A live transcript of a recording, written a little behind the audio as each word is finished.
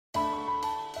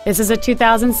This is a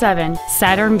 2007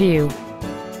 Saturn VUE.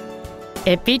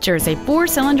 It features a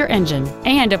 4-cylinder engine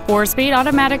and a 4-speed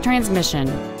automatic transmission.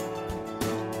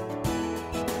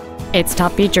 Its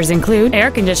top features include air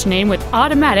conditioning with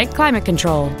automatic climate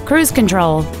control, cruise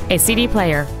control, a CD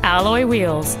player, alloy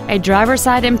wheels, a driver's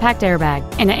side impact airbag,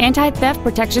 and an anti-theft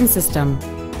protection system.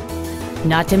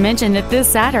 Not to mention that this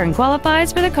Saturn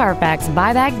qualifies for the Carfax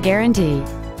buyback guarantee.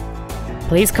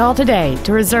 Please call today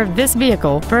to reserve this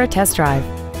vehicle for a test drive.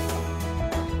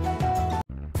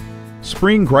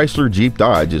 Spring Chrysler Jeep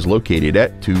Dodge is located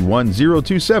at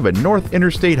 21027 North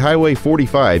Interstate Highway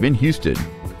 45 in Houston.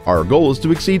 Our goal is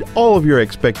to exceed all of your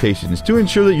expectations to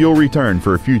ensure that you'll return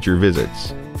for future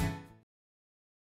visits.